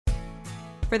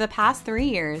For the past 3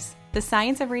 years, the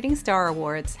Science of Reading Star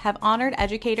Awards have honored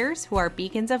educators who are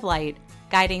beacons of light,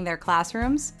 guiding their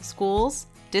classrooms, schools,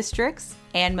 districts,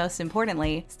 and most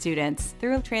importantly, students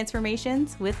through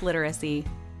transformations with literacy.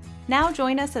 Now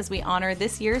join us as we honor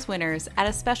this year's winners at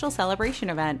a special celebration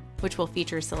event, which will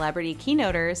feature celebrity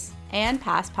keynoters and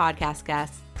past podcast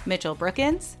guests. Mitchell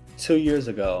Brookins. 2 years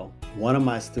ago, one of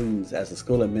my students as a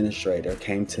school administrator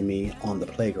came to me on the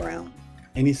playground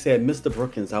and he said, "Mr.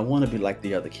 Brookins, I want to be like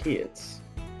the other kids."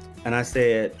 And I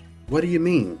said, "What do you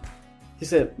mean?" He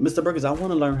said, "Mr. Brookins, I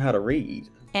want to learn how to read."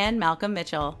 And Malcolm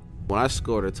Mitchell. When I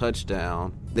scored a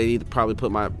touchdown, they'd probably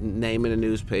put my name in the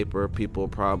newspaper. People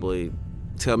probably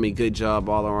tell me good job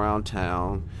all around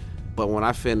town. But when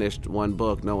I finished one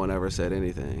book, no one ever said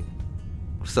anything.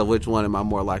 So which one am I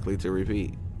more likely to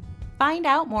repeat? Find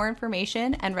out more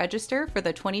information and register for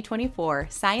the 2024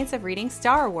 Science of Reading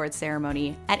Star Awards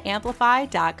ceremony at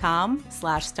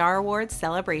amplify.com/Star Awards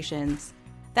celebrations.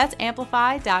 That's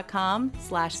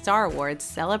amplify.com/Star Awards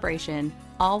celebration,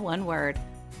 all one word.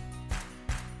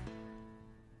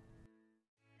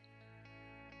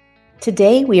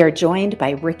 Today, we are joined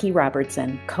by Ricky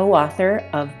Robertson, co-author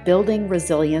of Building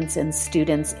Resilience in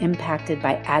Students Impacted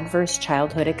by Adverse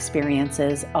Childhood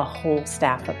Experiences, a Whole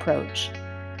Staff Approach.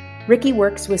 Ricky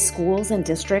works with schools and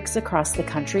districts across the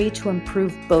country to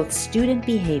improve both student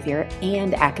behavior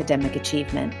and academic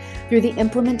achievement through the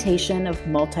implementation of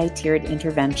multi-tiered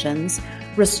interventions,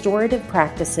 restorative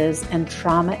practices, and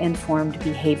trauma-informed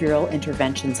behavioral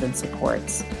interventions and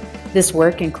supports. This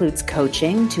work includes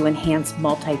coaching to enhance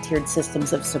multi-tiered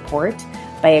systems of support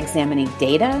by examining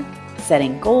data,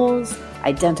 setting goals,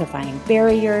 identifying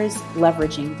barriers,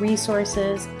 leveraging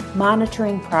resources,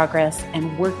 monitoring progress,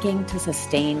 and working to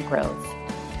sustain growth.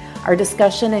 Our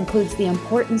discussion includes the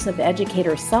importance of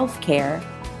educator self-care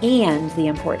and the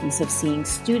importance of seeing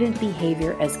student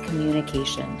behavior as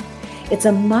communication. It's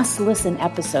a must-listen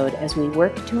episode as we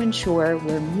work to ensure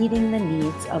we're meeting the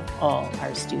needs of all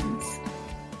our students.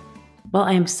 Well,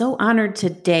 I am so honored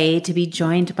today to be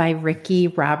joined by Ricky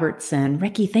Robertson.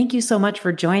 Ricky, thank you so much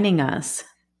for joining us.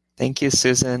 Thank you,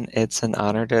 Susan. It's an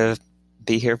honor to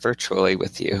be here virtually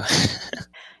with you.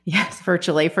 Yes,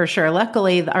 virtually for sure.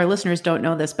 Luckily, our listeners don't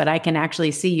know this, but I can actually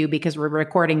see you because we're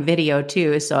recording video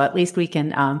too. So at least we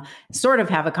can sort of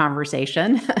have a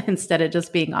conversation instead of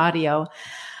just being audio.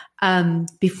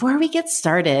 Before we get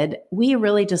started, we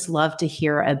really just love to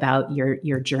hear about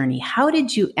your journey. How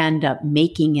did you end up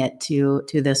making it to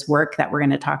this work that we're going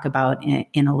to talk about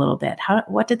in a little bit?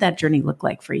 What did that journey look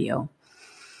like for you?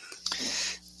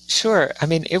 Sure. I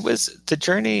mean, it was the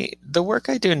journey. The work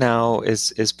I do now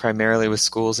is primarily with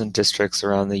schools and districts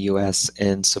around the U.S.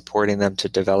 in supporting them to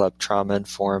develop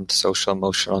trauma-informed social,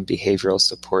 emotional, and behavioral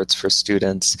supports for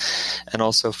students and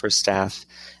also for staff.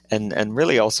 And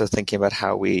really also thinking about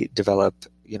how we develop,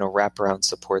 wraparound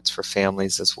supports for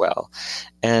families as well.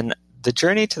 And the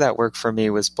journey to that work for me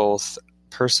was both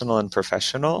personal and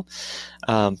professional.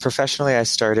 Professionally, I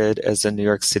started as a New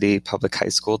York City public high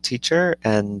school teacher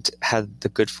and had the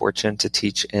good fortune to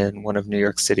teach in one of New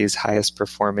York City's highest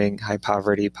performing high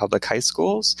poverty public high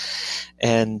schools,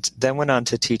 and then went on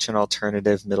to teach in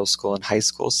alternative middle school and high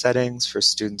school settings for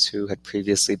students who had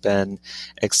previously been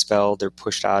expelled or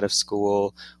pushed out of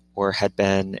school or had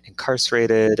been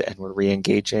incarcerated and were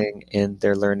re-engaging in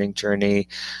their learning journey,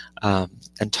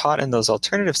 and taught in those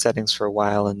alternative settings for a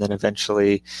while, and then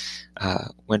eventually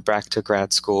went back to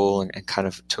grad school and kind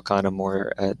of took on a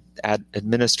more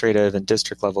administrative and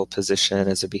district level position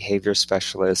as a behavior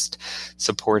specialist,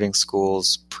 supporting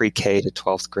schools pre-K to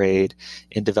 12th grade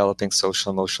in developing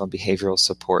social, emotional, and behavioral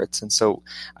supports. And so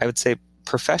I would say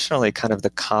professionally, kind of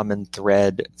the common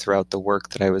thread throughout the work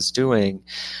that I was doing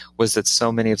was that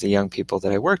so many of the young people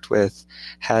that I worked with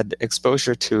had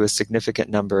exposure to a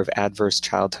significant number of adverse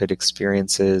childhood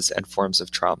experiences and forms of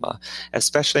trauma,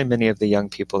 especially many of the young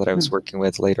people that I was working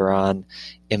with later on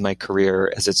in my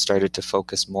career as it started to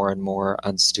focus more and more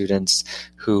on students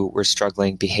who were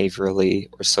struggling behaviorally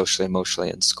or socially,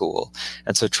 emotionally in school.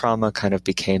 And so trauma kind of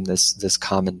became this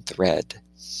common thread.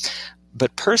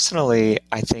 But personally,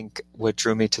 I think what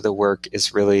drew me to the work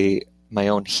is really my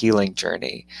own healing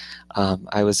journey.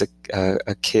 I was a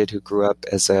kid who grew up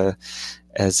as a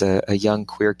young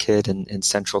queer kid in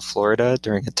Central Florida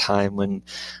during a time when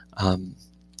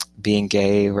being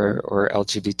gay or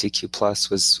LGBTQ plus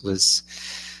was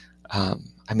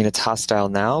it's hostile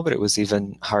now, but it was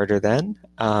even harder then,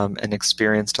 and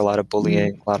experienced a lot of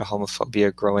bullying, a lot of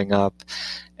homophobia growing up,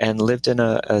 and lived in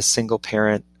a single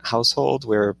parent household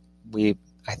where we,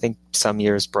 I think, some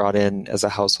years brought in as a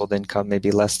household income maybe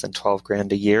less than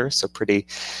 $12,000 a year, so pretty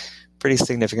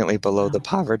significantly below the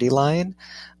poverty line.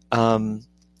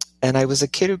 And I was a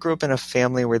kid who grew up in a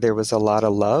family where there was a lot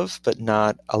of love, but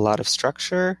not a lot of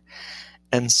structure.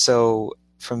 And so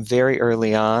from very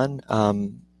early on,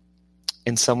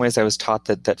 in some ways I was taught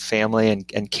that family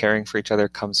and caring for each other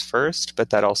comes first, but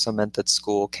that also meant that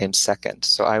school came second.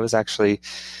 So I was actually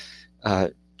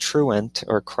truant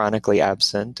or chronically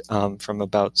absent from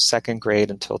about second grade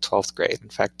until 12th grade. In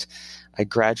fact, I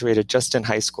graduated just in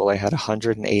high school. I had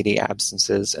 180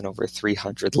 absences and over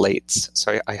 300 lates.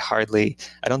 So I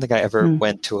don't think I ever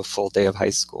went to a full day of high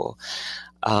school.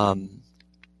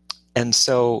 And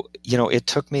so, it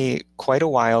took me quite a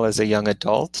while as a young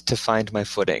adult to find my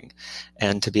footing,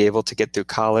 and to be able to get through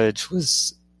college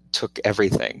took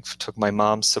everything. It took my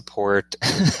mom's support.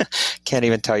 Can't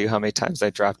even tell you how many times I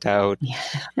dropped out.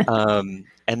 Yeah.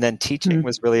 And then teaching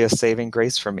was really a saving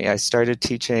grace for me. I started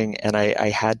teaching, and I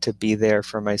had to be there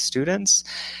for my students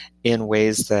in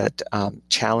ways that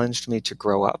challenged me to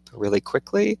grow up really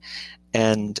quickly.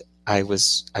 And I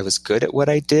was good at what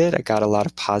I did. I got a lot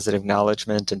of positive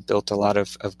acknowledgement and built a lot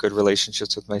of good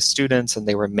relationships with my students, and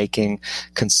they were making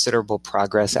considerable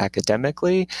progress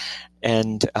academically.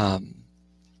 And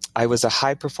I was a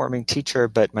high-performing teacher,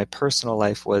 but my personal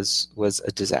life was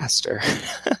a disaster.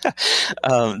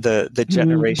 The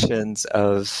generations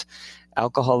of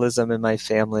alcoholism in my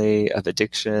family, of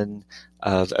addiction,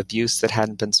 of abuse that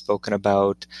hadn't been spoken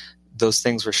about, those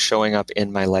things were showing up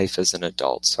in my life as an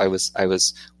adult. So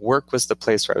work was the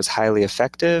place where I was highly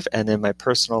effective, and in my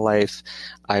personal life,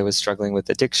 I was struggling with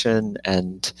addiction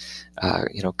and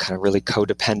kind of really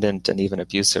codependent and even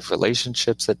abusive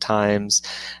relationships at times,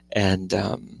 and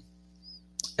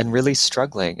really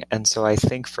struggling. And so I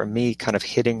think for me, kind of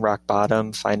hitting rock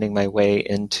bottom, finding my way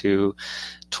into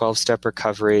 12-step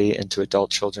recovery, into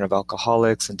adult children of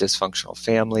alcoholics and dysfunctional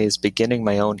families, beginning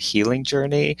my own healing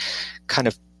journey, kind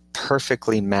of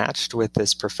perfectly matched with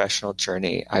this professional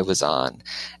journey I was on.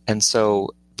 And so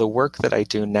the work that I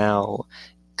do now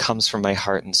comes from my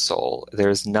heart and soul.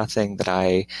 There's nothing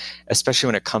that especially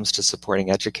when it comes to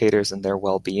supporting educators and their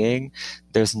well-being,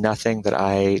 there's nothing that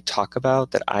I talk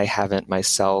about that I haven't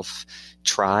myself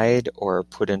tried or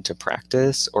put into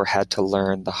practice or had to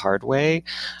learn the hard way.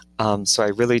 So I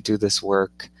really do this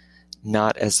work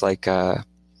not as like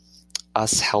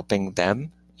us helping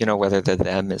them, whether the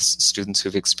them is students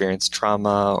who've experienced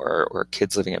trauma or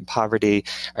kids living in poverty.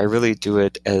 I really do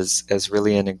it as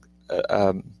really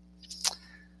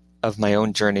of my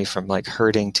own journey from like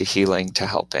hurting to healing to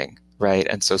helping, right?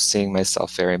 And so seeing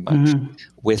myself very much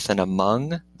with and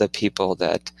among the people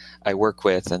that I work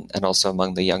with, and also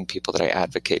among the young people that I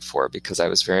advocate for, because I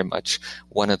was very much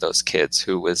one of those kids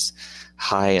who was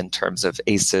high in terms of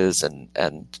ACEs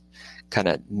and kind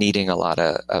of needing a lot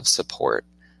of support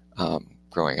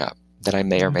growing up that I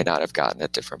may or may not have gotten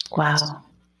at different points. Wow.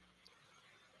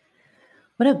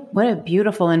 What a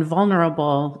beautiful and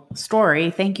vulnerable story.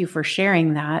 Thank you for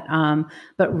sharing that.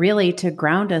 But really to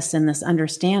ground us in this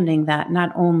understanding that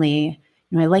not only,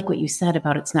 I like what you said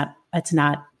about it's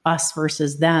not us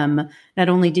versus them. Not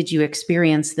only did you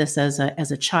experience this as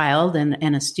a child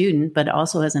and a student, but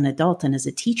also as an adult and as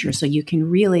a teacher. So you can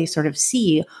really sort of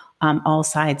see all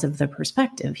sides of the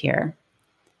perspective here.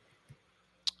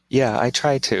 Yeah, I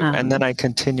try to. And then I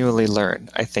continually learn,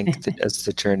 I think, as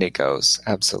the journey goes.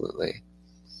 Absolutely.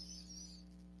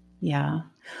 Yeah.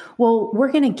 Well,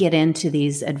 we're going to get into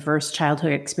these adverse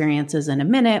childhood experiences in a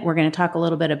minute. We're going to talk a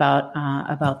little bit about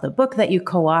the book that you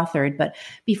co-authored. But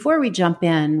before we jump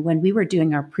in, when we were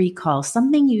doing our pre-call,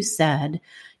 something you said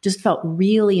just felt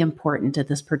really important at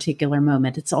this particular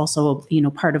moment. It's also,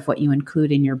 part of what you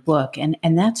include in your book. And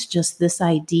that's just this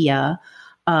idea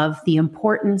of the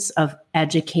importance of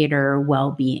educator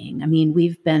well-being. I mean,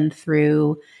 we've been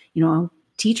through,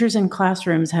 teachers in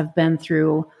classrooms have been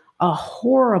through a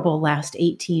horrible last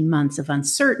 18 months of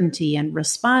uncertainty and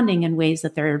responding in ways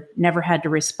that they're never had to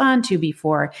respond to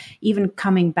before, even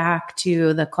coming back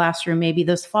to the classroom maybe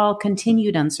this fall,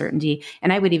 continued uncertainty.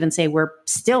 And I would even say we're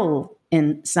still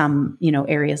in some,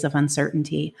 areas of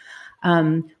uncertainty.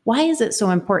 Why is it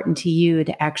so important to you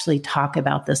to actually talk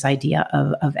about this idea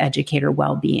of educator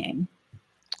well-being?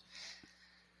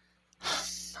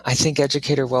 I think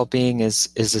educator well-being is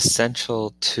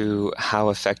essential to how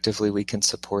effectively we can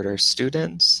support our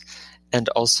students. And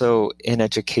also in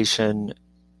education,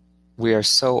 we are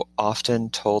so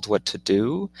often told what to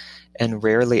do and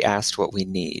rarely asked what we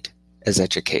need as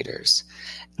educators.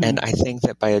 Mm-hmm. And I think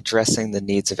that by addressing the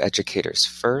needs of educators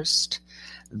first,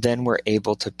 then we're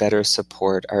able to better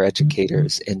support our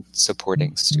educators in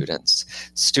supporting students.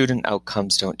 Student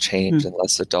outcomes don't change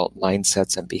unless adult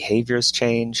mindsets and behaviors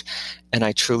change. And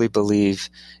I truly believe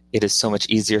it is so much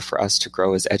easier for us to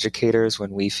grow as educators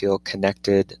when we feel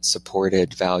connected,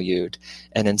 supported, valued,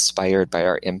 and inspired by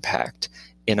our impact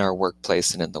in our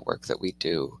workplace and in the work that we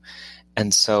do.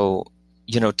 And so,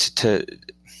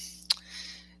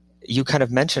 you kind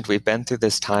of mentioned we've been through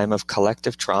this time of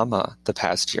collective trauma the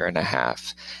past year and a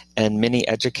half. And many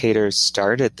educators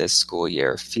started this school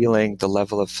year feeling the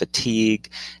level of fatigue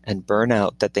and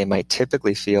burnout that they might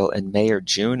typically feel in May or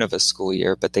June of a school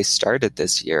year, but they started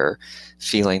this year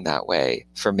feeling that way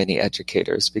for many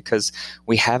educators because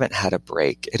we haven't had a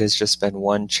break. It has just been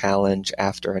one challenge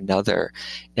after another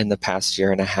in the past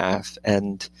year and a half.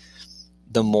 And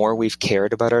the more we've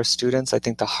cared about our students, I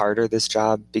think the harder this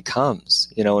job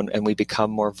becomes, and we become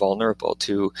more vulnerable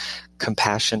to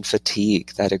compassion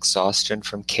fatigue, that exhaustion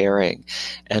from caring,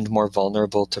 and more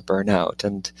vulnerable to burnout.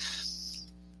 And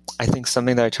I think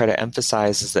something that I try to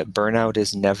emphasize is that burnout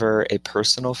is never a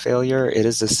personal failure. It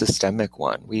is a systemic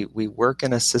one. We work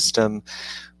in a system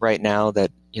right now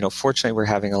that, fortunately we're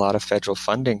having a lot of federal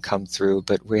funding come through,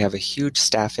 but we have a huge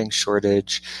staffing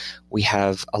shortage. We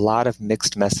have a lot of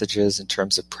mixed messages in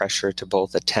terms of pressure to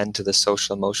both attend to the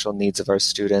social emotional needs of our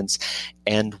students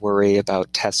and worry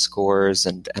about test scores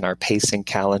and our pacing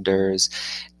calendars.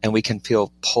 And we can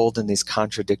feel pulled in these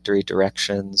contradictory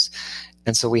directions.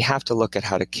 And so we have to look at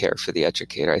how to care for the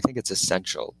educator. I think it's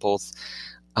essential, both,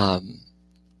 and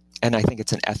I think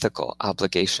it's an ethical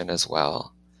obligation as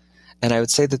well. And I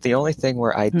would say that the only thing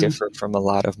where I differ from a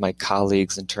lot of my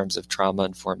colleagues in terms of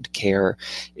trauma-informed care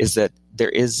is that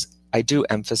I do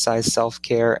emphasize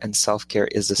self-care, and self-care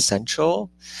is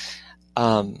essential.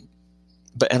 And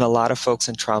a lot of folks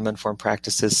in trauma-informed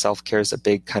practices, self-care is a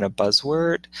big kind of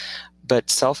buzzword, but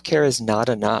self-care is not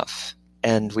enough.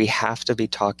 And we have to be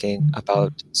talking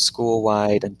about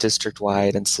school-wide and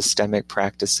district-wide and systemic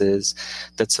practices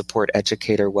that support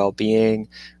educator well-being,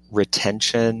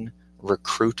 retention,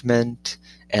 recruitment,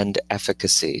 and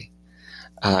efficacy.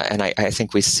 And I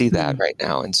think we see that right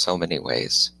now in so many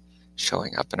ways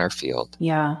showing up in our field.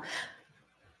 Yeah.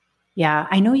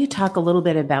 I know you talk a little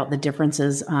bit about the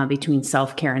differences between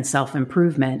self-care and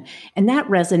self-improvement. And that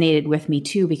resonated with me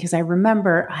too, because I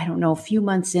remember, a few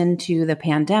months into the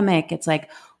pandemic, it's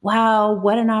like, wow,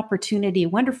 what an opportunity,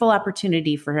 wonderful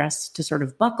opportunity for us to sort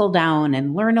of buckle down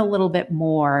and learn a little bit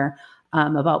more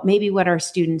about maybe what our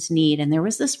students need. And there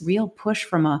was this real push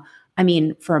from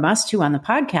us too on the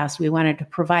podcast. We wanted to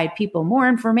provide people more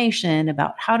information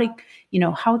about how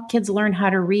kids learn how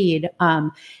to read.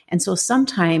 And so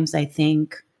sometimes I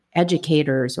think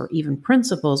educators or even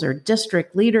principals or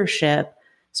district leadership,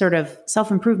 sort of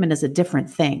self-improvement is a different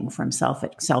thing from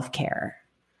self-care.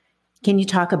 Can you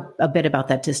talk a bit about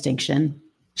that distinction?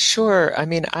 Sure.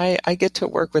 I get to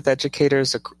work with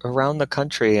educators around the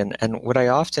country, and what I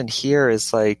often hear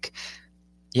is like,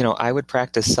 I would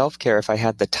practice self-care if I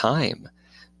had the time.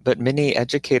 But many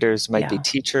educators might be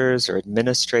teachers or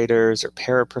administrators or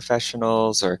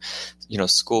paraprofessionals or,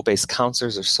 school-based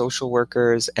counselors or social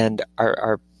workers, and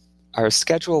our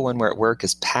schedule when we're at work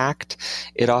is packed.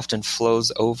 It often flows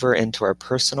over into our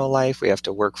personal life. We have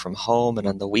to work from home and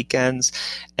on the weekends.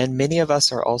 And many of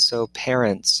us are also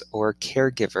parents or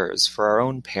caregivers for our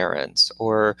own parents,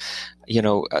 or,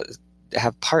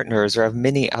 have partners or have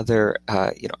many other,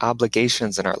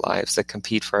 obligations in our lives that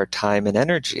compete for our time and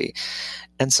energy.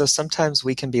 And so sometimes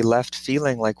we can be left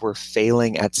feeling like we're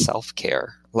failing at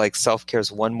self-care, like self-care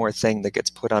is one more thing that gets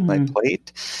put on my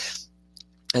plate.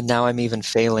 And now I'm even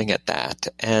failing at that.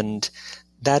 And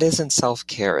that isn't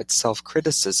self-care, it's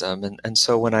self-criticism. And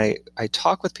so when I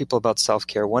talk with people about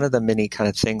self-care, one of the many kind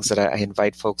of things that I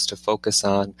invite folks to focus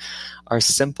on are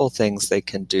simple things they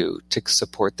can do to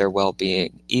support their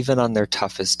well-being, even on their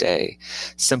toughest day.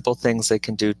 Simple things they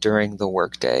can do during the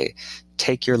workday.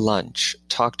 Take your lunch,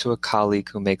 talk to a colleague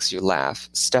who makes you laugh,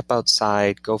 step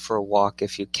outside, go for a walk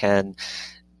if you can,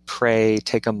 pray,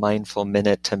 take a mindful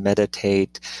minute to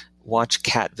meditate, watch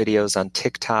cat videos on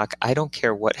TikTok. I don't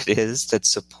care what it is that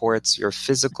supports your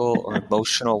physical or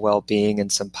emotional well-being in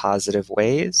some positive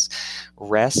ways.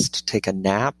 Rest, take a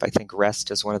nap. I think rest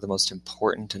is one of the most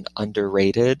important and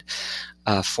underrated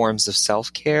forms of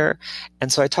self-care.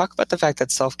 And so I talk about the fact that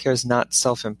self-care is not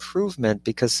self-improvement,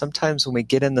 because sometimes when we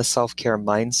get in the self-care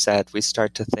mindset, we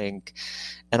start to think,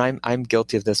 and I'm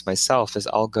guilty of this myself, is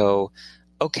I'll go,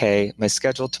 okay, my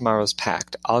schedule tomorrow is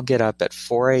packed. I'll get up at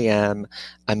 4 a.m.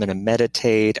 I'm going to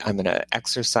meditate. I'm going to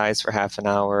exercise for half an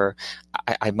hour.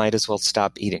 I might as well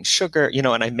stop eating sugar,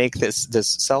 and I make this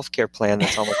self-care plan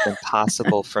that's almost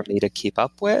impossible for me to keep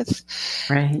up with.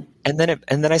 Right. And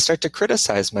then I start to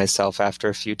criticize myself after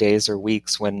a few days or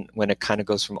weeks when it kind of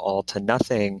goes from all to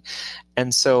nothing.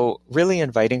 And so really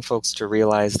inviting folks to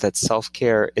realize that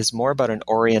self-care is more about an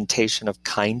orientation of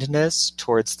kindness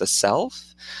towards the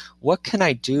self. What can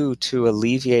I do to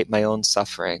alleviate my own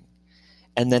suffering?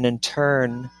 And then in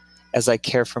turn, as I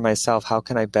care for myself, how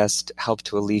can I best help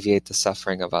to alleviate the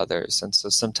suffering of others? And so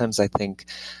sometimes I think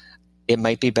it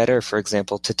might be better, for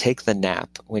example, to take the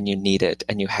nap when you need it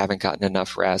and you haven't gotten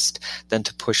enough rest than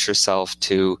to push yourself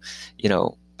to,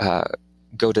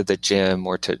 go to the gym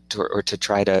or to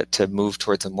try to move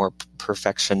towards a more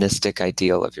perfectionistic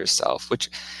ideal of yourself, which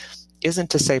isn't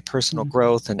to say personal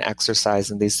growth and exercise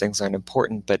and these things aren't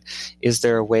important, but is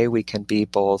there a way we can be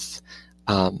both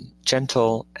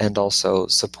gentle and also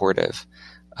supportive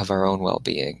of our own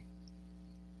well-being?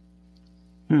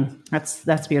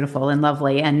 That's beautiful and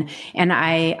lovely, and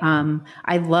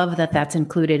I love that that's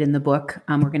included in the book.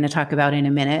 We're going to talk about in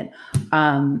a minute,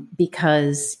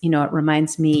 because it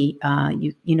reminds me,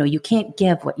 you can't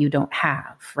give what you don't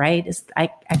have, right? I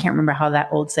can't remember how that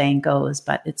old saying goes,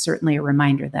 but it's certainly a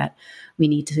reminder that we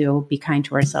need to be kind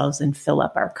to ourselves and fill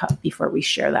up our cup before we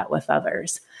share that with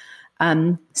others.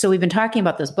 So we've been talking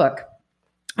about this book.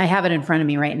 I have it in front of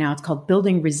me right now. It's called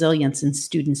Building Resilience in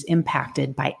Students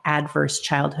Impacted by Adverse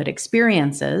Childhood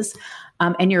Experiences.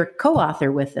 And you're a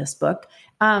co-author with this book.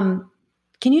 Can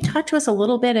you talk to us a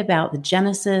little bit about the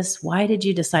genesis? Why did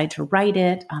you decide to write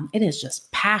it? It is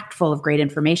just packed full of great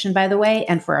information, by the way.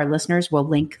 And for our listeners, we'll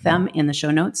link them in the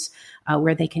show notes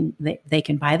where they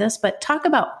can buy this. But talk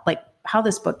about how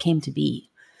this book came to be.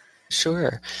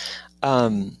 Sure.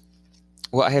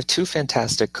 Well, I have two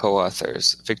fantastic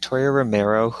co-authors, Victoria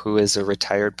Romero, who is a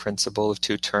retired principal of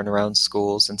 2 turnaround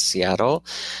schools in Seattle,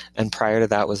 and prior to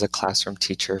that was a classroom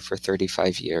teacher for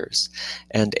 35 years,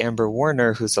 and Amber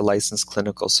Warner, who's a licensed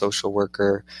clinical social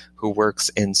worker who works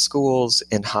in schools,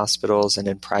 in hospitals, and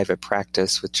in private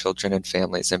practice with children and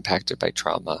families impacted by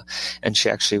trauma. And she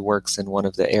actually works in one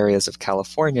of the areas of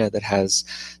California that has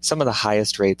some of the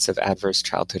highest rates of adverse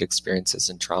childhood experiences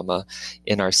and trauma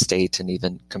in our state, and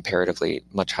even comparatively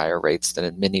much higher rates than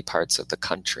in many parts of the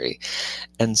country.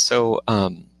 And so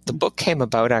the book came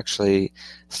about actually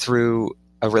through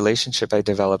a relationship I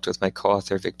developed with my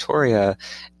co-author, Victoria.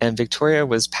 And Victoria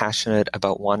was passionate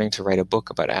about wanting to write a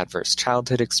book about adverse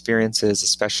childhood experiences,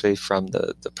 especially from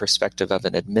the perspective of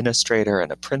an administrator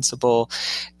and a principal.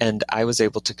 And I was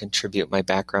able to contribute my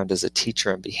background as a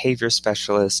teacher and behavior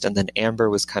specialist. And then Amber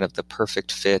was kind of the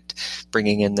perfect fit,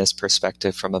 bringing in this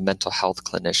perspective from a mental health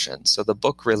clinician. So the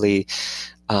book really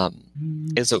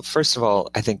first of all,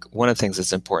 I think one of the things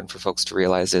that's important for folks to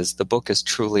realize is the book is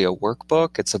truly a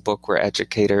workbook. It's a book where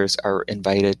educators are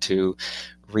invited to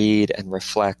read and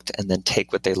reflect and then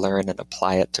take what they learn and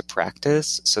apply it to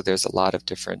practice. So there's a lot of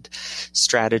different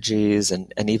strategies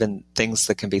and even things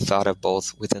that can be thought of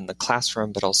both within the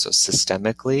classroom, but also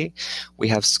systemically. We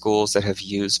have schools that have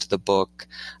used the book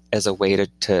as a way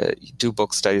to do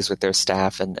book studies with their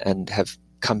staff and have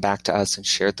come back to us and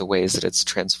shared the ways that it's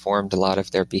transformed a lot of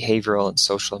their behavioral and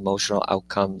social emotional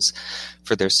outcomes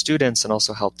for their students, and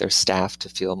also helped their staff to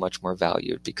feel much more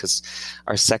valued, because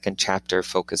our second chapter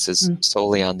focuses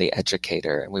solely on the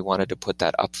educator, and we wanted to put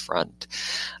that up front.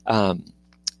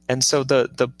 And so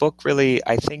the book really,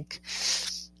 I think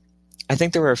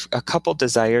there were a couple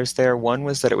desires there. One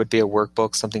was that it would be a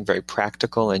workbook, something very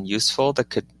practical and useful that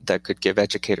could give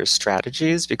educators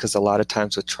strategies, because a lot of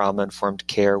times with trauma-informed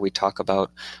care, we talk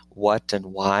about what and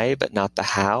why, but not the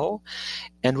how.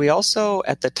 And we also,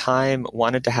 at the time,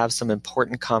 wanted to have some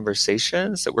important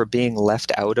conversations that were being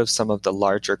left out of some of the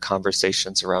larger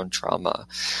conversations around trauma.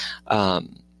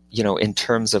 In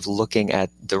terms of looking at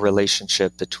the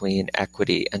relationship between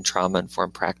equity and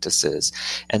trauma-informed practices,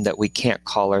 and that we can't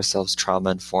call ourselves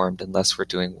trauma-informed unless we're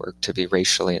doing work to be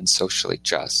racially and socially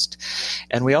just.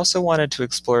 And we also wanted to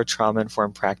explore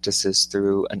trauma-informed practices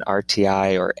through an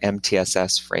RTI or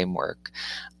MTSS framework,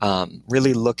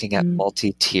 really looking at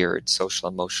multi-tiered social,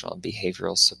 emotional, and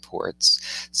behavioral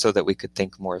supports so that we could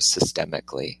think more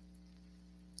systemically.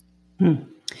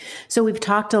 So we've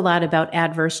talked a lot about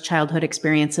adverse childhood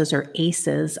experiences, or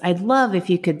ACEs. I'd love if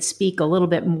you could speak a little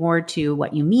bit more to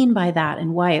what you mean by that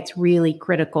and why it's really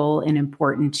critical and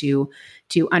important to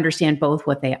understand both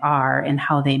what they are and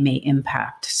how they may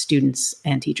impact students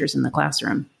and teachers in the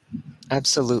classroom.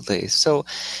 Absolutely. So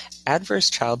adverse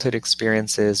childhood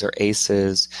experiences, or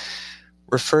ACEs,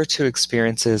 refer to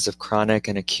experiences of chronic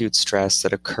and acute stress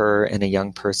that occur in a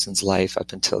young person's life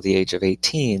up until the age of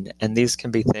 18. And these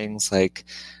can be things like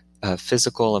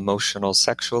physical, emotional,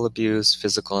 sexual abuse,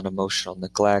 physical and emotional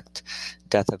neglect,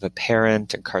 death of a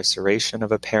parent, incarceration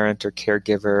of a parent or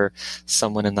caregiver,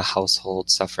 someone in the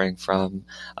household suffering from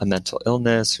a mental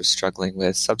illness or struggling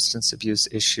with substance abuse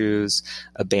issues,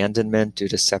 abandonment due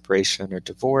to separation or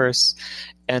divorce.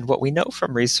 And what we know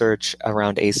from research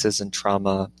around ACEs and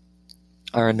trauma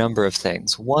are a number of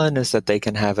things. One is that they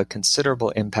can have a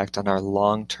considerable impact on our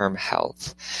long-term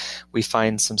health. We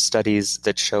find some studies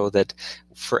that show that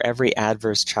for every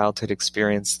adverse childhood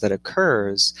experience that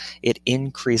occurs, it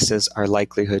increases our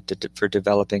likelihood for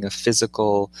developing a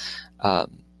physical,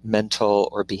 mental,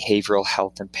 or behavioral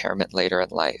health impairment later in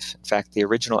life. In fact, the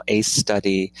original ACE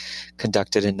study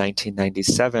conducted in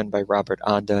 1997 by Robert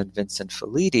Onda and Vincent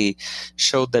Felitti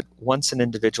showed that once an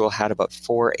individual had about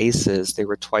 4 ACEs, they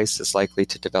were twice as likely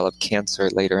to develop cancer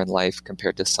later in life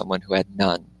compared to someone who had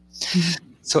none. Mm-hmm.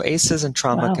 So ACEs and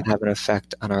trauma can have an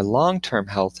effect on our long-term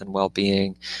health and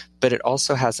well-being, but it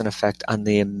also has an effect on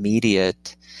the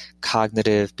immediate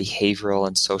cognitive, behavioral,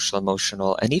 and social,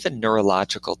 emotional, and even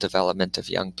neurological development of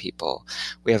young people.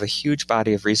 We have a huge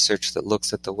body of research that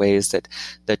looks at the ways that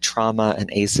trauma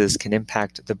and ACEs can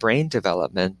impact the brain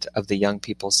development of the young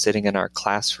people sitting in our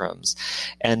classrooms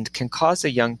and can cause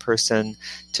a young person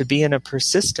to be in a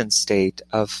persistent state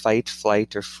of fight,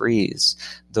 flight, or freeze.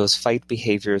 Those fight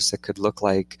behaviors that could look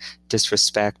like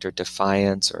disrespect or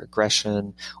defiance or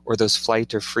aggression, or those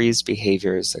flight or freeze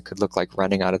behaviors that could look like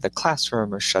running out of the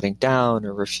classroom or shutting down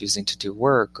or refusing to do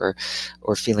work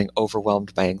or feeling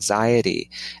overwhelmed by anxiety.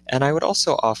 And I would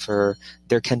also offer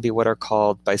there can be what are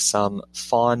called by some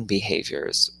fawn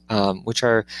behaviors, which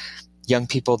are young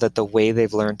people that the way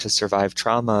they've learned to survive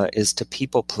trauma is to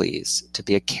people please, to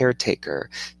be a caretaker,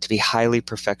 to be highly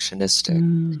perfectionistic.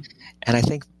 And I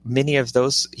think many of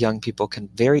those young people can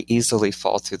very easily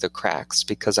fall through the cracks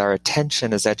because our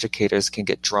attention as educators can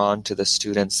get drawn to the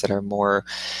students that are more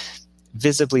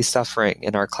visibly suffering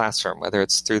in our classroom, whether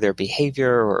it's through their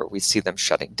behavior or we see them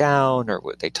shutting down or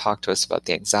they talk to us about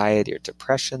the anxiety or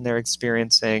depression they're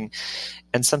experiencing.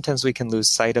 And sometimes we can lose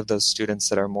sight of those students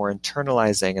that are more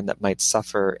internalizing and that might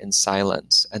suffer in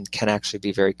silence and can actually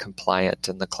be very compliant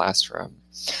in the classroom.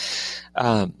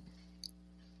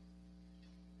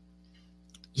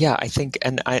 Yeah, I think,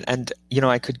 and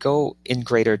I could go in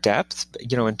greater depth,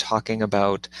 in talking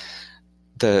about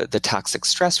the toxic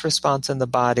stress response in the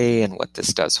body and what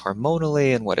this does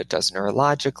hormonally and what it does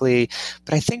neurologically.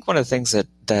 But I think one of the things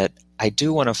that I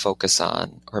do want to focus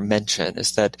on or mention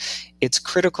is that it's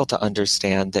critical to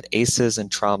understand that ACEs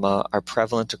and trauma are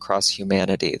prevalent across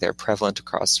humanity. They're prevalent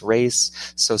across race,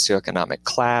 socioeconomic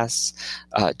class,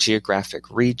 geographic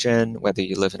region, whether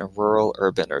you live in a rural,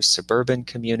 urban, or suburban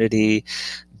community.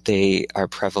 They are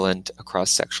prevalent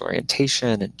across sexual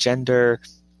orientation and gender.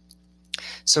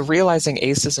 So realizing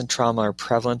ACEs and trauma are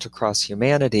prevalent across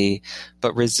humanity,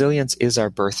 but resilience is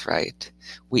our birthright.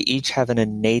 We each have an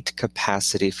innate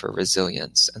capacity for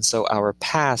resilience. And so our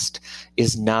past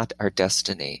is not our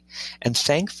destiny. And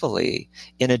thankfully,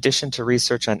 in addition to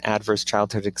research on adverse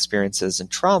childhood experiences and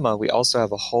trauma, we also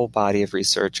have a whole body of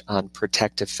research on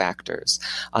protective factors,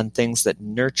 on things that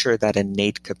nurture that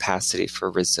innate capacity for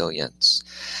resilience.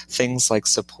 Things like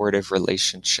supportive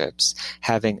relationships,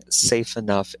 having safe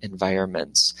enough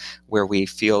environments where we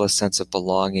feel a sense of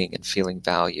belonging and feeling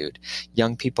valued.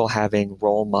 Young people having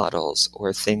role models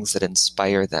or things that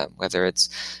inspire them, whether it's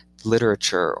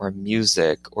literature or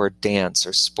music or dance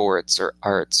or sports or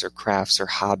arts or crafts or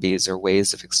hobbies or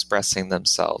ways of expressing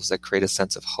themselves that create a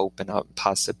sense of hope and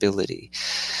possibility.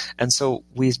 And so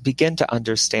we begin to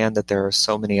understand that there are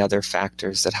so many other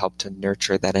factors that help to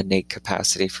nurture that innate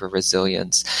capacity for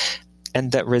resilience.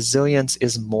 And that resilience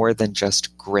is more than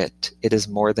just grit. It is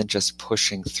more than just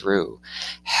pushing through.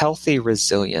 Healthy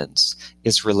resilience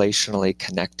is relationally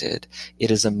connected.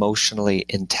 It is emotionally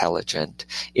intelligent.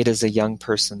 It is a young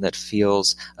person that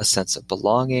feels a sense of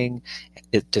belonging.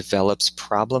 It develops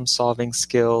problem-solving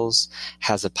skills,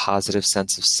 has a positive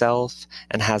sense of self,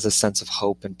 and has a sense of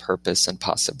hope and purpose and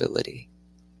possibility.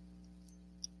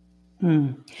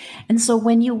 And so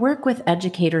when you work with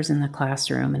educators in the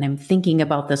classroom, and I'm thinking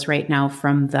about this right now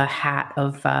from the hat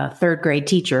of a third grade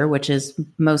teacher, which is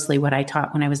mostly what I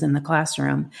taught when I was in the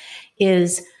classroom,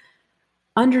 is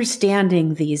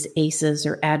understanding these ACEs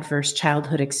or adverse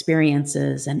childhood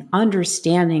experiences and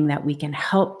understanding that we can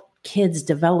help kids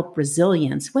develop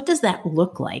resilience. What does that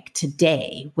look like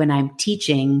today when I'm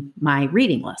teaching my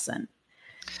reading lesson?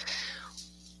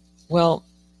 Well,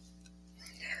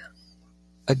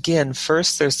 Again,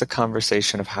 first there's the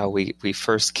conversation of how we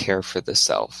first care for the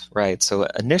self, right? So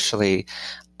initially,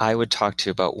 I would talk to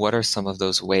you about what are some of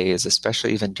those ways,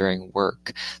 especially even during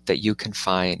work, that you can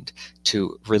find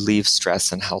to relieve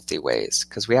stress in healthy ways.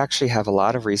 Because we actually have a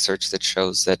lot of research that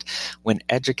shows that when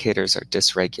educators are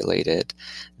dysregulated,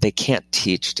 they can't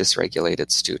teach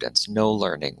dysregulated students. No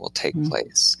learning will take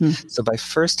place. So by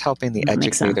first helping the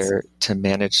educator to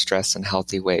manage stress in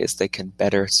healthy ways, they can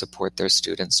better support their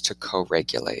students to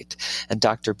co-regulate. And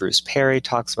Dr. Bruce Perry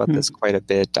talks about this quite a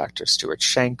bit, Dr. Stuart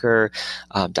Shanker,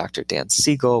 Dr. Dan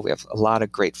Siegel. We have a lot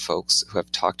of great folks who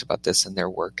have talked about this in their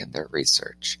work and their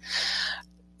research.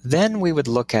 Then we would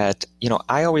look at,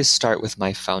 I always start with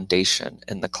my foundation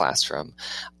in the classroom.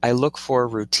 I look for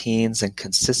routines and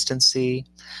consistency.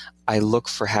 I look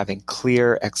for having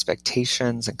clear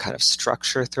expectations and kind of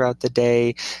structure throughout the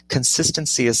day.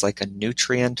 Consistency is like a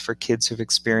nutrient for kids who've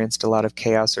experienced a lot of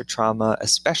chaos or trauma,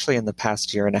 especially in the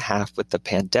past year and a half with the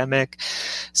pandemic.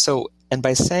 And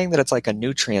by saying that it's like a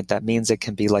nutrient, that means it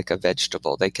can be like a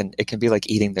vegetable. It can be like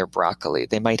eating their broccoli.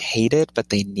 They might hate it, but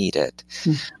they need it.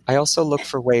 I also look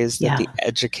for ways that the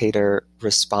educator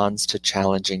responds to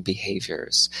challenging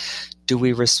behaviors. Do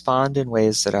we respond in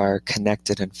ways that are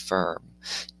connected and firm?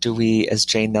 Do we, as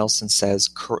Jane Nelson says,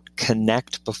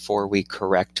 connect before we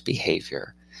correct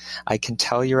behavior? I can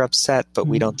tell you're upset, but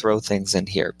we don't throw things in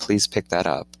here. Please pick that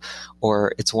up.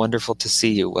 Or it's wonderful to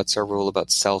see you. What's our rule about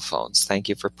cell phones? Thank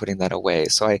you for putting that away.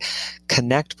 So I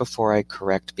connect before I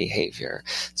correct behavior.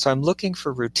 So I'm looking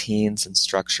for routines and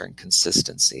structure and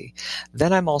consistency.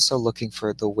 Then I'm also looking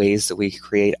for the ways that we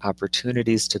create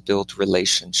opportunities to build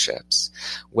relationships,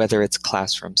 whether it's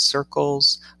classroom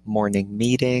circles, morning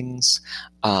meetings,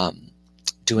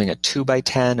 doing a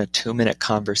 2x10, a 2-minute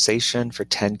conversation for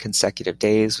 10 consecutive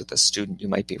days with a student you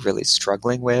might be really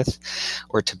struggling with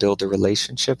or to build a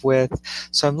relationship with.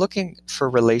 So I'm looking for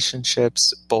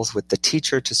relationships both with the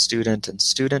teacher to student and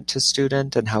student to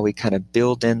student and how we kind of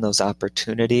build in those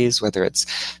opportunities, whether it's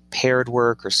paired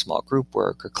work or small group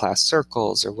work or class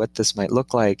circles or what this might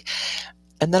look like.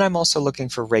 And then I'm also looking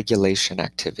for regulation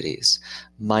activities,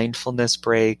 mindfulness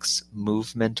breaks,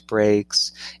 movement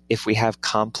breaks. If we have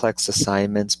complex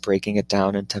assignments, breaking it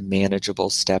down into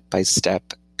manageable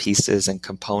step-by-step pieces and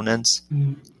components.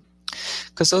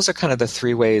 Because those are kind of the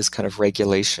 3 ways kind of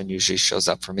regulation usually shows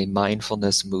up for me: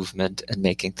 mindfulness, movement, and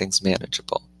making things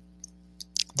manageable.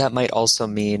 That might also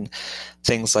mean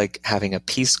things like having a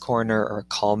peace corner or a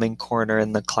calming corner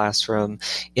in the classroom.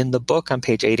 In the book on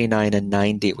page 89 and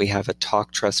 90, we have a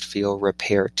Talk, Trust, Feel,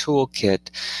 Repair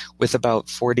toolkit with about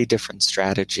 40 different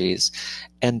strategies.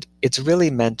 And it's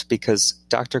really meant because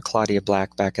Dr. Claudia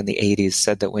Black back in the 80s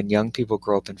said that when young people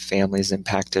grow up in families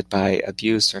impacted by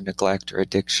abuse or neglect or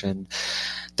addiction,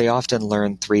 they often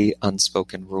learn 3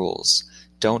 unspoken rules: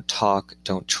 don't talk,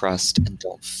 don't trust, and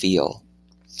don't feel.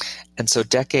 And so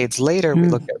decades later, we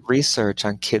look at research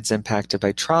on kids impacted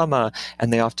by trauma,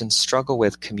 and they often struggle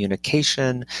with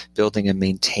communication, building and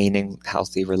maintaining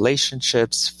healthy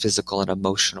relationships, physical and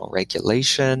emotional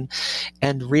regulation,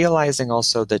 and realizing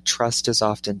also that trust is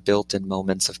often built in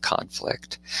moments of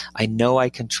conflict. I know I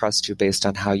can trust you based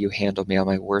on how you handle me on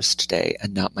my worst day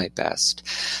and not my best.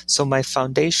 So my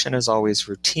foundation is always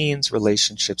routines,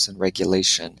 relationships, and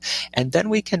regulation. And then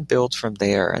we can build from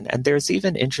there. And there's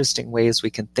even interesting ways we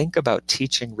can think about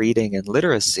teaching reading and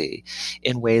literacy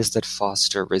in ways that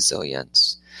foster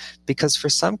resilience. Because for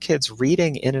some kids,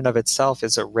 reading in and of itself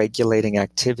is a regulating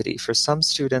activity. For some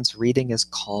students, reading is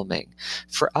calming.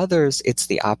 For others, it's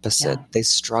the opposite. Yeah. They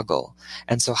struggle.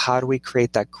 And so how do we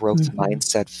create that growth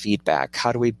mindset feedback?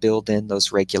 How do we build in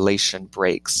those regulation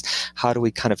breaks? How do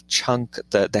we kind of chunk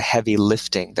the heavy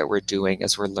lifting that we're doing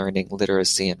as we're learning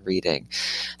literacy and reading?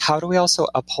 How do we also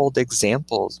uphold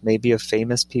examples, maybe of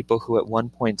famous people who at one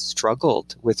point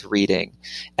struggled with reading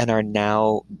and are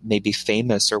now maybe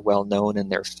famous or well-known in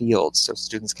their field, so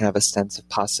students can have a sense of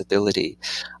possibility?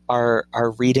 Are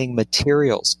reading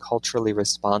materials culturally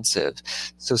responsive,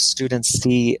 so students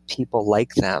see people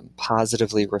like them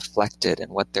positively reflected in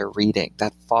what they're reading?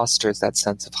 That fosters that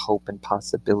sense of hope and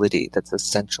possibility that's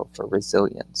essential for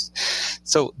resilience.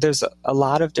 So there's a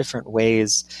lot of different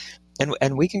ways.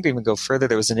 And we can even go further.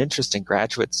 There was an interesting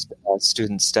graduate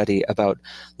student study about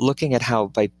looking at how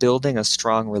by building a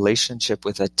strong relationship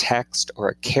with a text or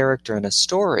a character in a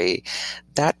story,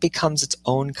 that becomes its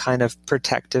own kind of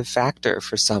protective factor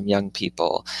for some young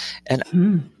people.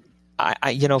 And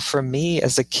I for me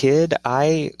as a kid,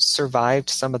 I survived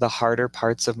some of the harder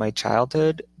parts of my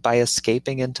childhood by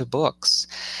escaping into books.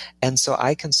 And so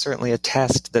I can certainly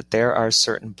attest that there are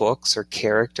certain books or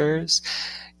characters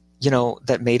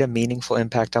that made a meaningful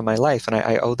impact on my life. And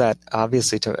I owe that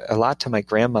obviously a lot to my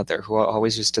grandmother, who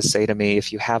always used to say to me,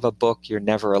 if you have a book, you're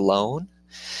never alone.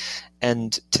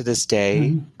 And to this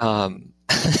day,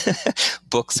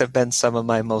 books have been some of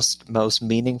my most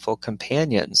meaningful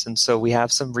companions. And so we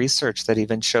have some research that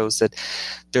even shows that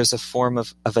there's a form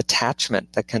of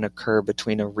attachment that can occur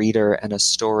between a reader and a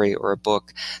story or a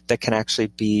book that can actually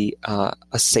be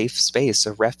a safe space,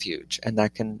 a refuge, and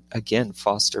that can, again,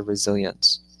 foster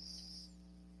resilience.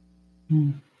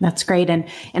 That's great. And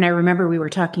I remember we were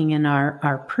talking in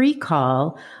our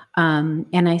pre-call,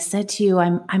 and I said to you,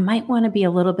 I might want to be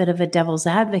a little bit of a devil's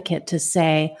advocate to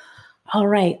say, all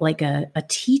right, like a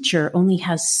teacher only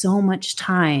has so much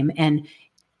time. And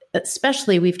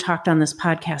especially we've talked on this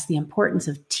podcast, the importance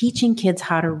of teaching kids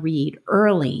how to read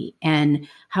early and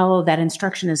how that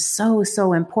instruction is so,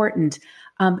 so important.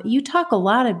 You talk a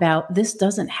lot about this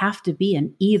doesn't have to be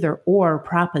an either or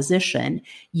proposition.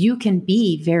 You can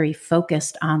be very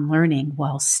focused on learning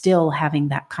while still having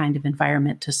that kind of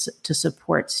environment to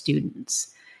support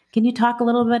students. Can you talk a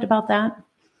little bit about that?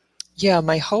 Yeah,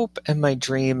 my hope and my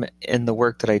dream in the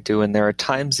work that I do, and there are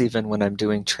times even when I'm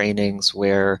doing trainings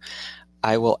where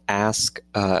I will ask,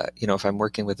 if I'm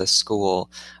working with a school,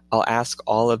 I'll ask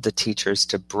all of the teachers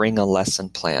to bring a lesson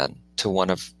plan to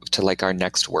like our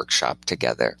next workshop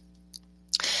together.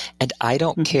 And I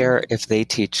don't care if they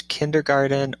teach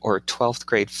kindergarten or 12th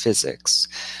grade physics.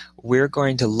 We're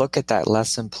going to look at that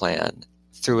lesson plan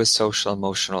through a social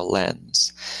emotional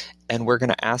lens. And we're going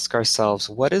to ask ourselves,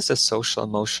 what is a social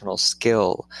emotional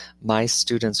skill my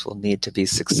students will need to be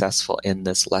successful in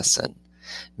this lesson?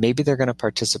 Maybe they're going to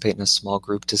participate in a small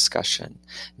group discussion.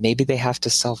 Maybe they have to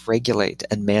self-regulate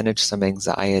and manage some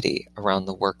anxiety around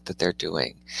the work that they're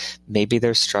doing. Maybe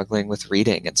they're struggling with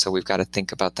reading, and so we've got to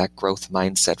think about that growth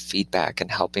mindset feedback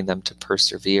and helping them to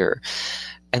persevere.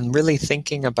 And really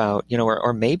thinking about,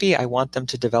 or maybe I want them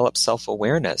to develop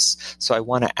self-awareness. So I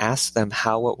want to ask them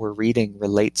how what we're reading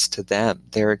relates to them,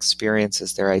 their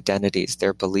experiences, their identities,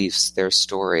 their beliefs, their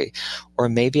story. Or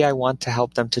maybe I want to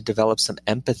help them to develop some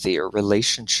empathy or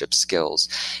relationship skills.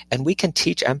 And we can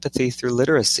teach empathy through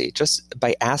literacy just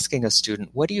by asking a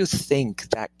student, what do you think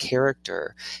that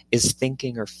character is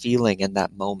thinking or feeling in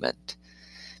that moment?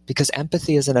 Because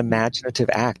empathy is an imaginative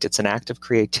act. It's an act of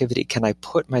creativity. Can I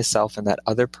put myself in that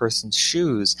other person's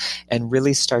shoes and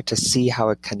really start to see how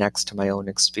it connects to my own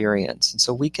experience? And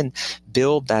so we can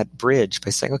build that bridge by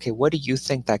saying, okay, what do you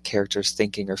think that character is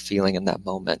thinking or feeling in that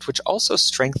moment? Which also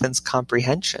strengthens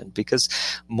comprehension, because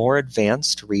more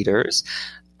advanced readers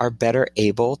are better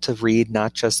able to read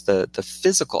not just the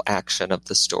physical action of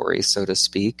the story, so to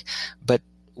speak, but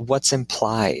what's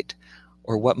implied,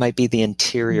 or what might be the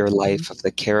interior life of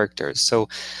the characters. So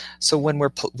when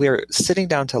we're sitting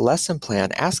down to lesson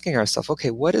plan, asking ourselves,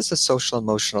 okay, what is a social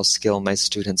emotional skill my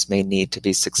students may need to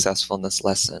be successful in this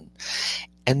lesson?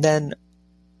 And then,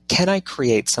 can I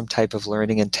create some type of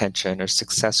learning intention or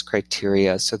success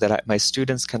criteria so that my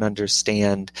students can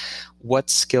understand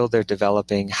what skill they're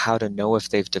developing, how to know if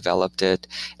they've developed it,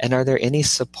 and are there any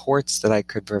supports that I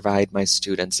could provide my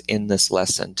students in this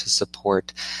lesson to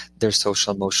support their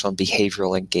social, emotional, and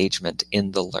behavioral engagement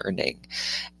in the learning?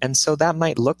 And so that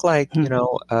might look like,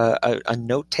 a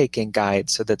note-taking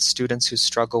guide so that students who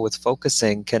struggle with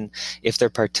focusing can, if they're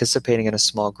participating in a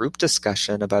small group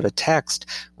discussion about a text,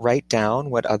 write down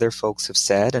what other folks have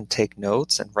said and take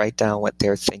notes and write down what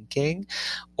they're thinking.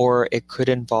 Or it could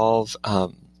involve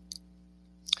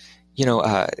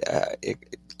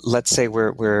let's say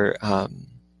we're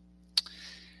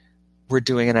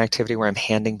doing an activity where I'm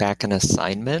handing back an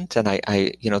assignment, and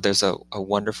I there's a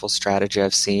wonderful strategy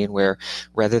I've seen where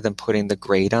rather than putting the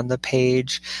grade on the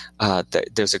page,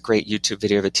 there's a great YouTube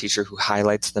video of a teacher who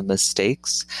highlights the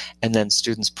mistakes, and then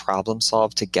students problem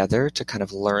solve together to kind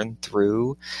of learn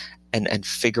through and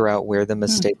figure out where the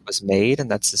mistake was made.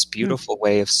 And that's this beautiful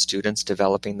way of students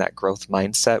developing that growth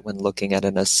mindset when looking at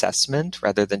an assessment,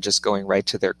 rather than just going right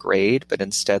to their grade, but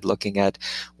instead looking at,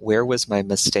 where was my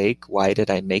mistake? Why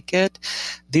did I make it?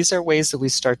 These are ways that we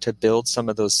start to build some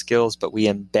of those skills, but we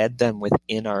embed them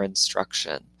within our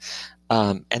instruction.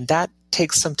 And that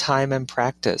takes some time and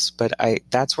practice, but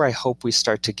that's where I hope we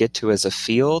start to get to as a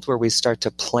field, where we start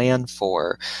to plan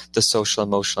for the social,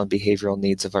 emotional, and behavioral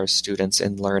needs of our students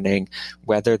in learning,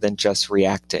 rather than just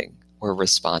reacting or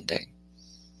responding.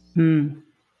 And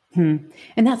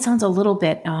that sounds a little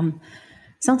bit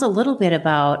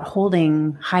about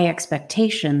holding high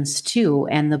expectations too,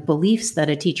 and the beliefs that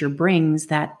a teacher brings,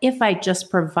 that if I just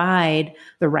provide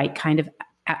the right kind of,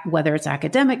 whether it's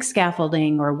academic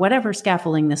scaffolding or whatever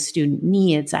scaffolding the student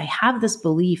needs, I have this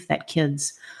belief that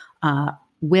kids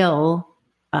will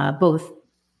both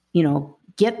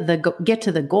get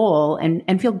to the goal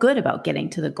and feel good about getting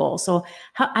to the goal. So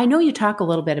I know you talk a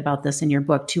little bit about this in your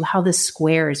book too, how this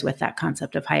squares with that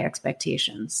concept of high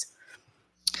expectations.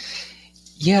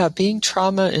 Yeah, being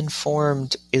trauma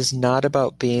informed is not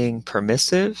about being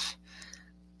permissive.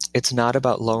 It's not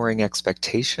about lowering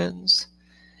expectations.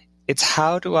 It's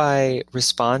how do I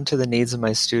respond to the needs of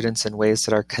my students in ways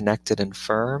that are connected and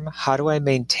firm? How do I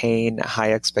maintain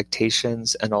high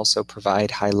expectations and also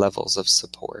provide high levels of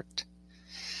support?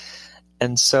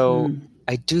 And so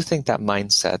I do think that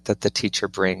mindset that the teacher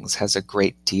brings has a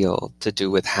great deal to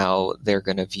do with how they're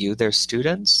going to view their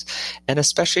students, and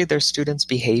especially their students'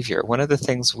 behavior. One of the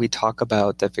things we talk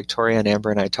about, that Victoria and Amber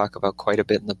and I talk about quite a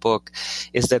bit in the book,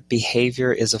 is that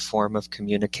behavior is a form of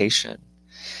communication.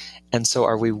 And so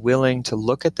are we willing to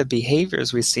look at the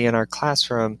behaviors we see in our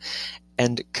classroom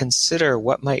and consider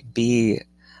what might be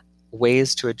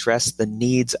ways to address the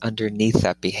needs underneath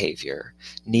that behavior?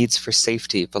 Needs for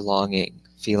safety, belonging,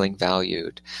 feeling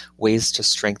valued, ways to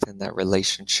strengthen that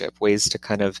relationship, ways to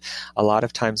kind of, a lot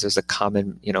of times there's a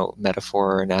common,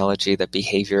 metaphor or analogy that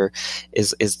behavior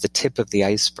is the tip of the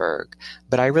iceberg.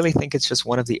 But I really think it's just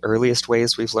one of the earliest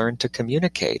ways we've learned to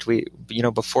communicate. We,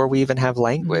 before we even have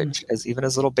language, even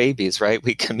as little babies, right?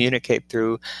 We communicate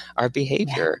through our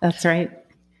behavior. Yeah, that's right.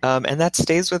 And that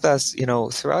stays with us,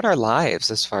 throughout our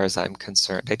lives, as far as I'm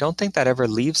concerned. I don't think that ever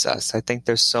leaves us. I think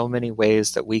there's so many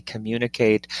ways that we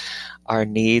communicate our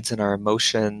needs and our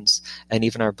emotions and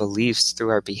even our beliefs through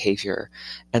our behavior.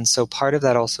 And so part of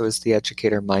that also is the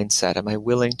educator mindset. Am I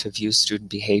willing to view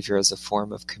student behavior as a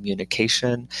form of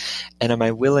communication? And am I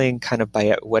willing, kind of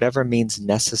by whatever means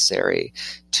necessary,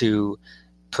 to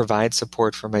provide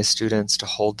support for my students, to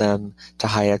hold them to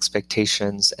high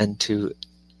expectations, and to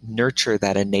nurture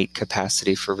that innate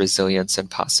capacity for resilience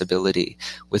and possibility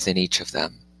within each of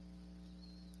them.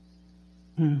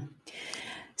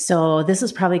 So this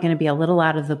is probably going to be a little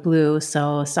out of the blue.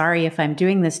 So sorry if I'm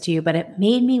doing this to you, but it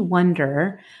made me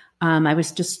wonder. I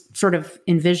was just sort of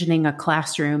envisioning a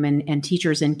classroom and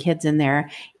teachers and kids in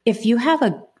there. If you have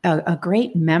a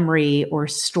great memory or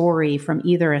story from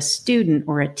either a student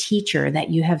or a teacher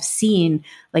that you have seen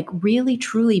like really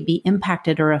truly be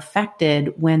impacted or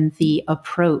affected when the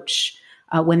approach,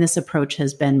 when this approach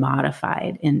has been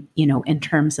modified in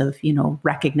terms of,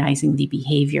 recognizing the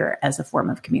behavior as a form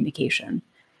of communication.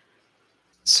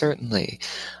 Certainly.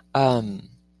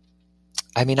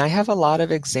 I have a lot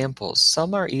of examples.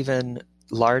 Some are even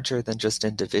larger than just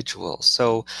individuals.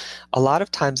 So a lot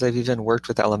of times I've even worked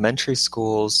with elementary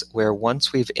schools where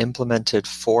once we've implemented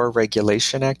 4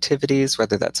 regulation activities,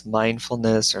 whether that's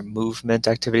mindfulness or movement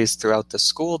activities throughout the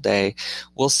school day,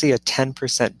 we'll see a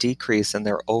 10% decrease in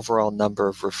their overall number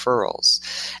of referrals.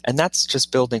 And that's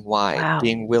just building wide, Wow.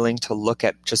 Being willing to look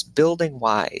at just building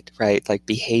wide, right? Like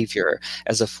behavior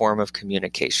as a form of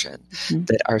communication,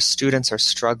 that our students are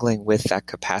struggling with that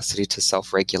capacity to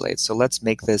self-regulate. So let's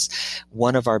make this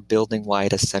one of our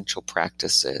building-wide essential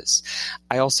practices.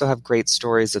 I also have great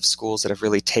stories of schools that have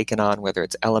really taken on, whether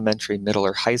it's elementary, middle,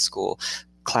 or high school,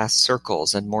 class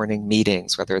circles and morning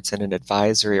meetings, whether it's in an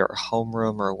advisory or a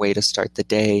homeroom or a way to start the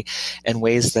day, and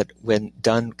ways that, when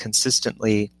done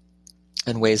consistently,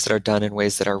 and ways that are done in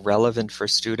ways that are relevant for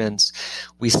students,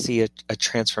 we see a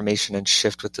transformation and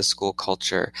shift with the school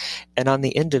culture. And on the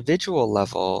individual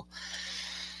level,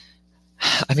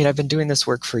 I've been doing this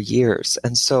work for years.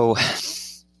 And so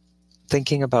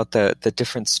thinking about the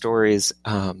different stories,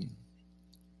 I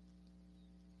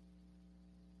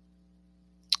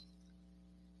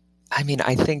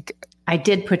think... I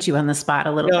did put you on the spot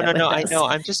a little bit. No, I know.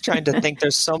 I'm just trying to think.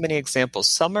 There's so many examples.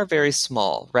 Some are very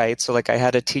small, right? So like I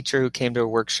had a teacher who came to a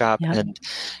workshop and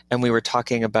we were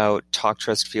talking about talk,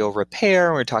 trust, feel, repair.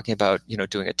 And we were talking about,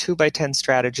 doing a 2x10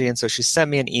 strategy. And so she sent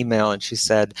me an email and she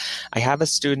said, I have a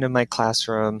student in my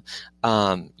classroom.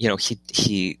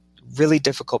 He really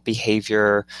difficult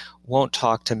behavior, won't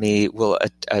talk to me. Will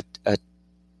a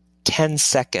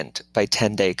 10-second by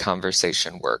 10-day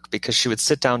conversation work? Because she would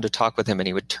sit down to talk with him and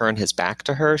he would turn his back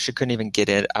to her. She couldn't even get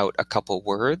out a couple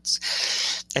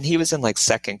words. And he was in like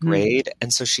second grade.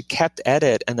 And so she kept at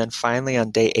it. And then finally on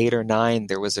day 8 or 9,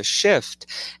 there was a shift.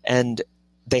 And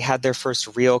they had their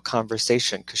first real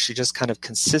conversation because she just kind of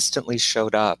consistently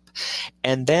showed up.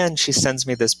 And then she sends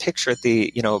me this picture at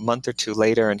a month or 2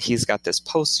 later, and he's got this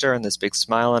poster and this big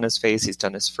smile on his face. He's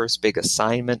done his first big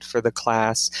assignment for the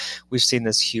class. We've seen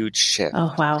this huge shift.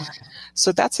 Oh, wow.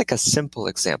 So that's like a simple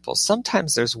example.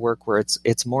 Sometimes there's work where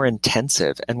it's more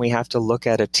intensive and we have to look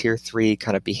at a tier 3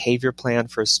 kind of behavior plan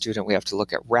for a student. We have to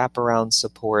look at wraparound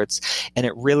supports, and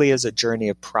it really is a journey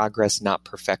of progress, not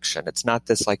perfection. It's not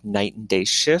this like night and day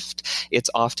shift shift, it's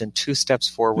often 2 steps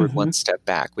forward, 1 step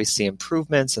back. We see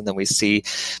improvements, and then we see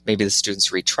maybe the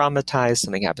students re-traumatize,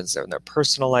 something happens in their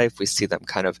personal life, we see them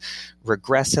kind of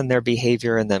regress in their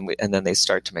behavior, and then they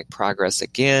start to make progress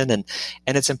again. And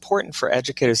it's important for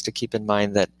educators to keep in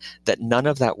mind that none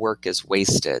of that work is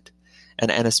wasted.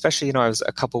 And especially, I was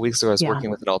a couple of weeks ago, I was working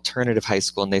with an alternative high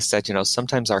school, and they said,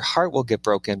 sometimes our heart will get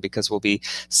broken because we'll be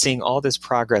seeing all this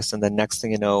progress, and the next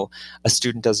thing you know, a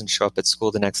student doesn't show up at school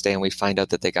the next day, and we find out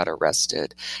that they got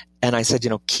arrested. And I said,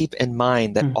 keep in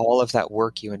mind that all of that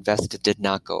work you invested did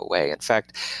not go away. In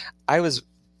fact, I was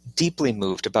deeply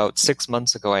moved. About 6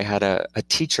 months ago, I had a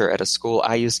teacher at a school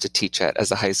I used to teach at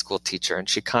as a high school teacher, and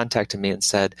she contacted me and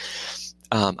said,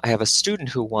 I have a student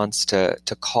who wants to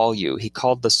call you. He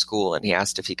called the school and he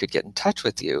asked if he could get in touch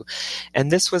with you.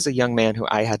 And this was a young man who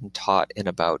I hadn't taught in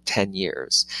about 10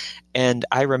 years. And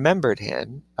I remembered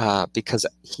him because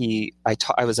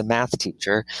I was a math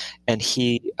teacher, and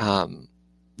he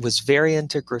was very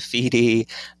into graffiti.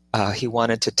 He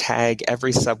wanted to tag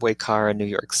every subway car in New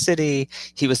York City.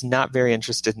 He was not very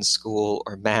interested in school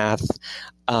or math.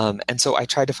 And so I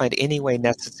tried to find any way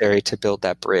necessary to build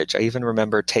that bridge. I even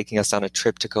remember taking us on a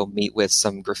trip to go meet with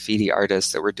some graffiti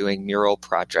artists that were doing mural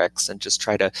projects and just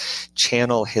try to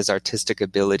channel his artistic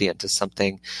ability into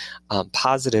something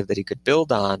positive that he could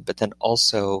build on, but then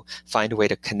also find a way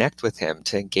to connect with him,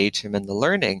 to engage him in the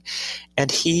learning.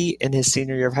 And he, in his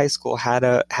senior year of high school, had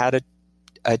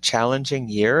a challenging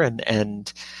year,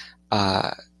 and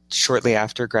shortly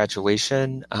after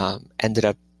graduation, ended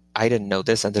up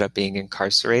being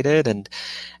incarcerated.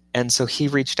 And so he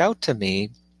reached out to me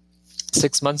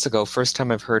 6 months ago, first time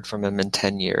I've heard from him in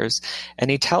 10 years. And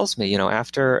he tells me,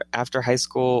 after high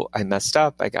school, I messed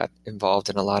up. I got involved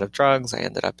in a lot of drugs. I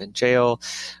ended up in jail.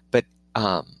 But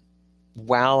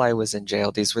while I was in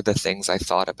jail, these were the things I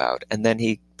thought about. And then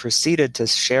he proceeded to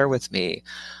share with me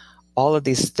all of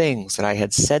these things that I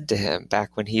had said to him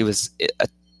back when he was a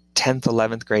 10th,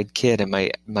 11th grade kid in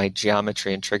my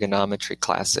geometry and trigonometry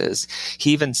classes.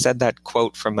 He even said that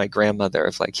quote from my grandmother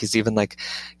of he's even I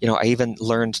even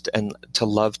learned to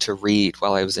love to read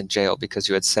while I was in jail because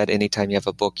you had said anytime you have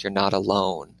a book, you're not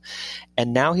alone.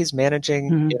 And now he's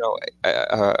managing,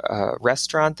 a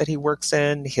restaurant that he works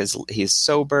in. He's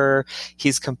sober.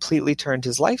 He's completely turned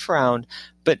his life around.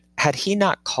 But had he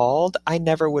not called, I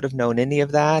never would have known any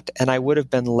of that. And I would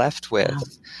have been left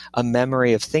with a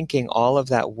memory of thinking all of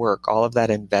that work, all of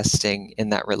that investing in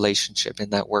that relationship,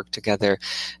 in that work together,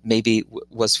 maybe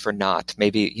was for naught.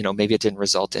 Maybe it didn't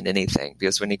result in anything.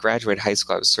 Because when he graduated high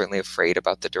school, I was certainly afraid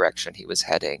about the direction he was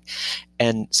heading.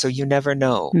 And so you never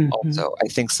know. Also, I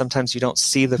think sometimes you don't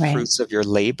see the fruits of your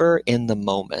labor in the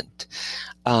moment.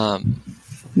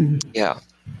 Yeah.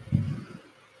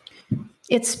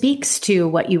 It speaks to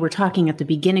what you were talking at the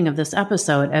beginning of this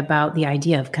episode about the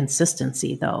idea of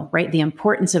consistency, though, right? The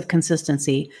importance of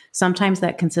consistency. Sometimes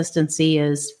that consistency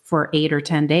is for 8 or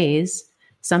 10 days.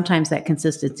 Sometimes that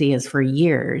consistency is for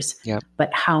years. Yep.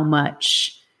 But how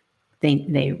much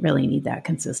they really need that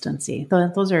consistency.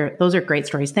 Those are great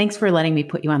stories. Thanks for letting me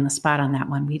put you on the spot on that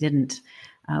one. We didn't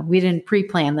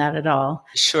pre-plan that at all.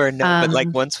 Sure, no, but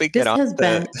once we get off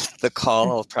the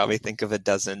call, I'll probably think of a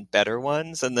dozen better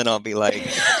ones, and then I'll be like,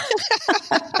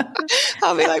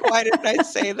 why didn't I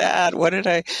say that? What did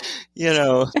I,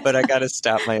 But I got to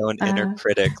stop my own inner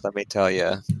critic. Let me tell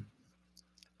you.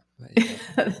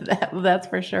 That's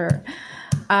for sure.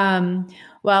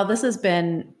 Well, this has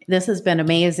been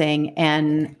amazing.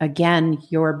 And again,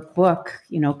 your book,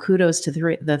 kudos to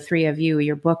the three of you.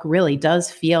 Your book really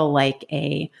does feel like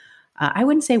I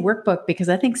wouldn't say workbook, because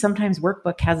I think sometimes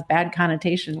workbook has bad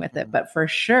connotation with it, but for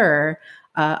sure,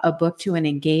 a book to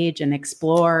engage and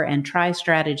explore and try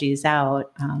strategies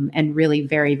out, and really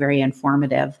very, very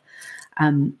informative.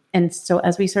 And so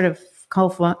as we sort of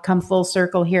come full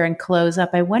circle here and close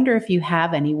up, I wonder if you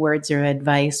have any words or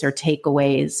advice or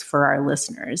takeaways for our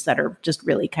listeners that are just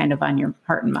really kind of on your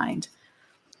heart and mind.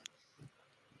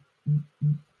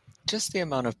 Just the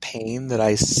amount of pain that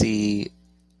I see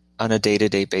on a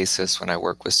day-to-day basis when I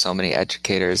work with so many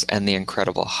educators, and the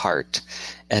incredible heart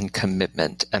and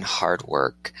commitment and hard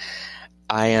work.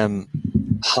 I am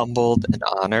humbled and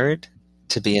honored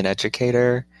to be an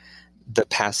educator. The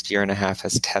past year and a half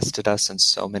has tested us in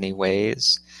so many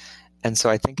ways. And so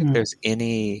I think if there's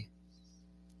anything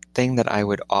that I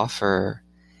would offer,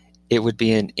 it would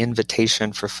be an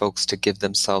invitation for folks to give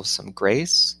themselves some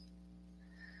grace,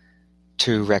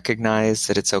 to recognize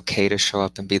that it's okay to show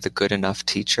up and be the good enough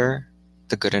teacher,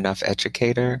 the good enough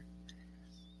educator,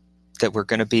 that we're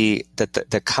going to be, that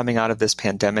the coming out of this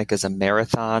pandemic is a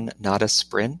marathon, not a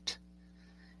sprint.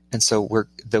 And so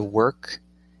the work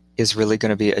is really going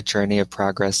to be a journey of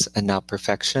progress and not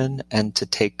perfection, and to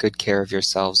take good care of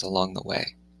yourselves along the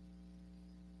way.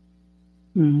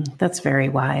 That's very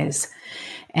wise.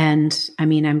 And I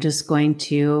mean, I'm just going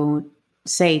to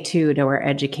say too, to our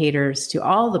educators, to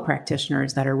all the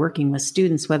practitioners that are working with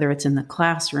students, whether it's in the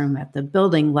classroom, at the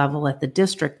building level, at the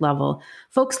district level,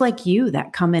 folks like you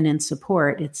that come in and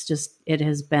support. It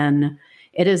has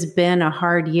been a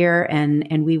hard year,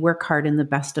 and we work hard in the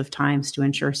best of times to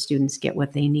ensure students get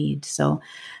what they need. So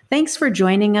thanks for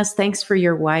joining us. Thanks for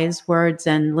your wise words.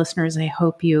 And listeners, I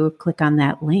hope you click on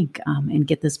that link and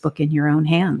get this book in your own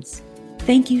hands.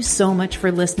 Thank you so much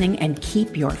for listening, and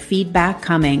keep your feedback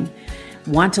coming.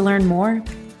 Want to learn more?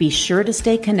 Be sure to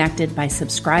stay connected by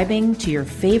subscribing to your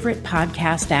favorite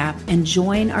podcast app and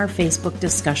join our Facebook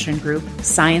discussion group,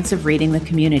 Science of Reading the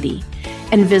Community.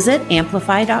 And visit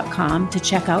amplify.com to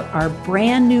check out our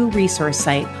brand new resource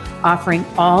site, offering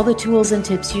all the tools and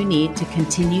tips you need to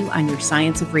continue on your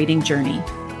Science of Reading journey.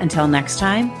 Until next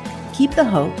time, keep the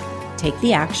hope, take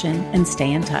the action, and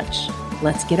stay in touch.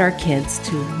 Let's get our kids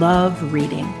to love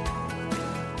reading.